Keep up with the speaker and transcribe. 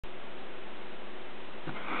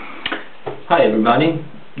Hi everybody,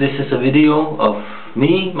 this is a video of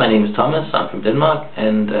me. My name is Thomas, I'm from Denmark,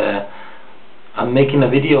 and I'm making a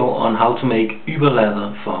video on how to make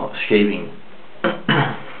Überlather for shaving.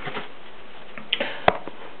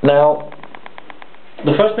 Now,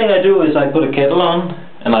 the first thing I do is I put a kettle on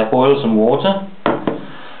and I boil some water,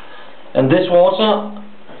 and this water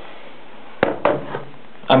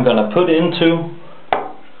I'm gonna put into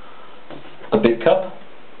a big cup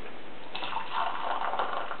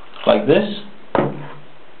like this,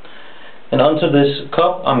 and onto this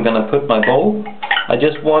cup I'm gonna put my bowl. I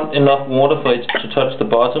just want enough water for it to touch the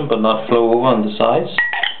bottom but not flow over on the sides,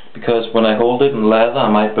 because when I hold it in lather I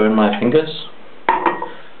might burn my fingers.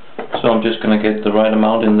 So I'm just gonna get the right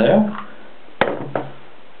amount in there,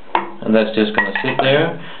 and that's just gonna sit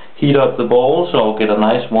there, heat up the bowl so I'll get a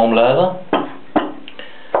nice warm lather.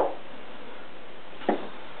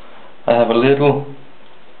 I have a little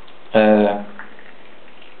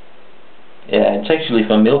it's actually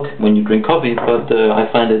for milk when you drink coffee, but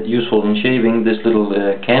I find it useful in shaving, this little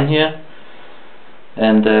can here.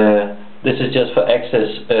 And this is just for excess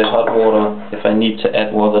hot water if I need to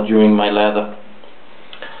add water during my lather.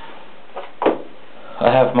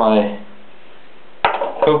 I have my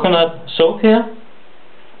coconut soap here,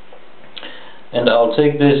 and I'll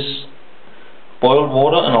take this boiled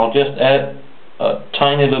water and I'll just add a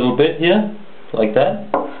tiny little bit here, like that.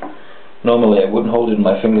 Normally I wouldn't hold it in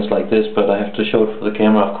my fingers like this, but I have to show it for the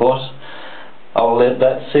camera, of course. I'll let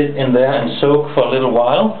that sit in there and soak for a little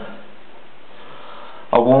while.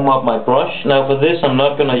 I'll warm up my brush. Now for this I'm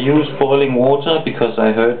not going to use boiling water, because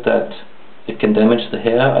I heard that it can damage the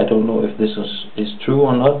hair. I don't know if this is true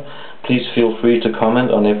or not. Please feel free to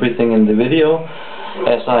comment on everything in the video,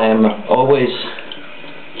 as I am always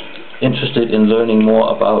interested in learning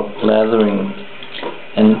more about lathering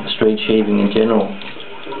and straight shaving in general.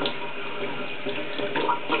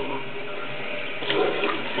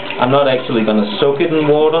 I'm not actually going to soak it in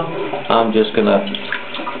water, I'm just going to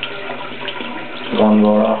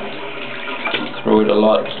throw it a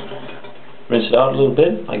lot, rinse it out a little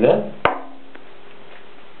bit, like that.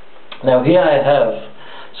 Now here I have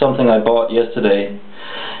something I bought yesterday.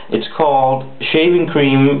 It's called shaving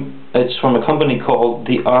cream. It's from a company called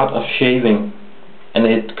The Art of Shaving, and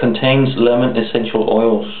it contains lemon essential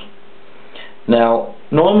oils. Now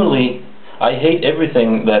normally I hate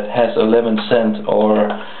everything that has a lemon scent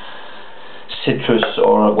or citrus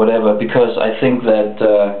or whatever, because I think that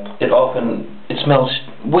it smells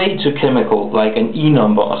way too chemical, like an E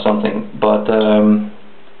number or something. But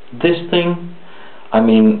this thing, I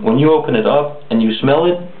mean, when you open it up and you smell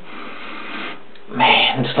it,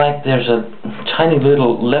 man, it's like there's a tiny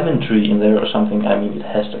little lemon tree in there or something. I mean, it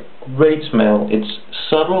has a great smell. It's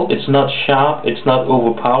subtle, it's not sharp, it's not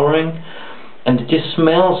overpowering, and it just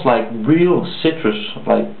smells like real citrus,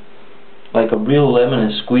 like a real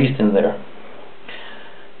lemon is squeezed in there.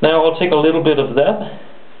 Now I'll take a little bit of that,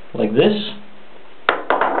 like this,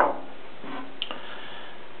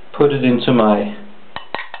 put it into my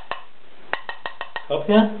cup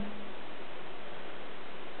here,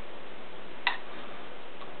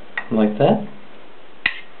 like that.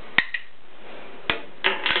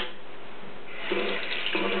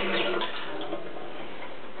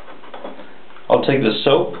 I'll take the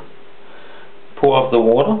soap, pour off the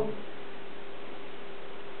water,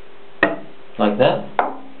 like that.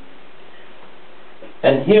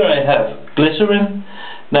 And here I have glycerin.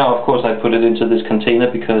 Now of course I put it into this container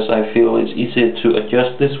because I feel it's easier to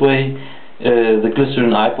adjust this way. The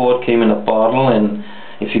glycerin I bought came in a bottle, and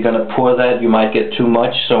if you're gonna pour that you might get too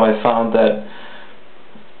much, so I found that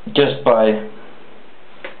just by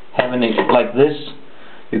having it like this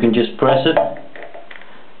you can just press it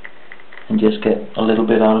and just get a little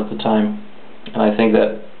bit out at a time, and I think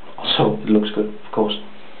that also it looks good, of course.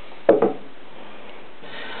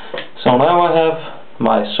 So now I have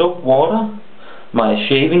my soap water, my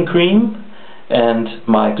shaving cream, and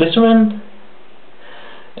my glycerin,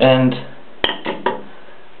 and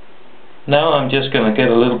now I'm just going to get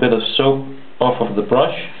a little bit of soap off of the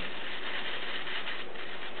brush,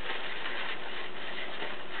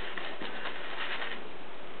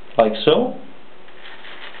 like so,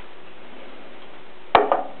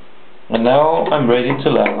 and now I'm ready to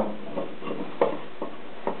lather.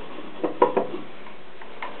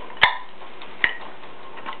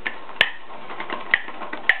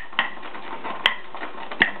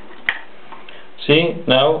 See,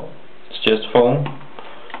 now it's just foam,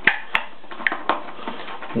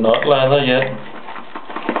 not lather yet.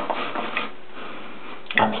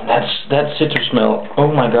 I mean, that citrus smell.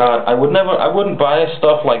 Oh my God! I wouldn't buy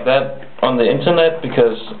stuff like that on the internet,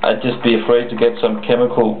 because I'd just be afraid to get some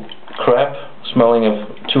chemical crap smelling of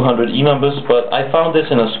 200 E numbers, but I found this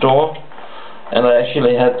in a store, and I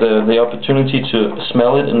actually had the opportunity to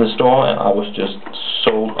smell it in the store, and I was just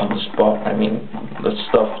sold on the spot. I mean, the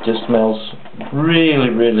stuff just smells really,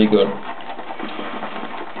 really good.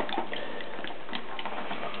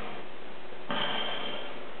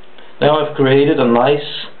 Now I've created a nice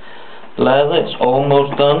lather. It's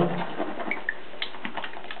almost done.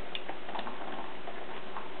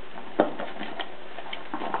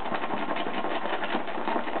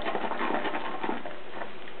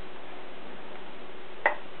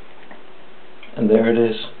 And there it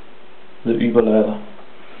is, the Überlather.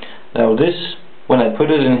 Now this, when I put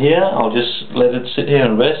it in here, I'll just let it sit here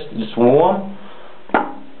and rest. It's warm.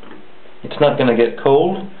 It's not going to get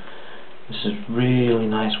cold. This is really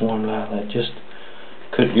nice warm lather. I just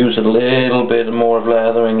could use a little bit more of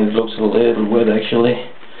lathering. It looks a little wet actually.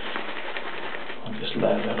 I'll just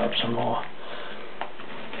lather it up some more.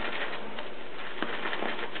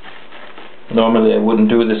 Normally I wouldn't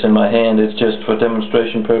do this in my hand, it's just for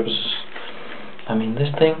demonstration purposes. I mean, this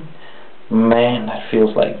thing, man, that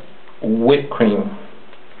feels like whipped cream.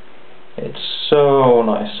 It's so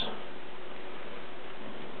nice.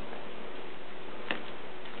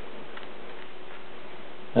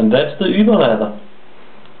 And that's the Überlather.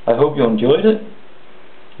 I hope you enjoyed it.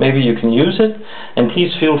 Maybe you can use it. And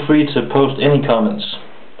please feel free to post any comments.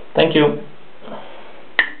 Thank you.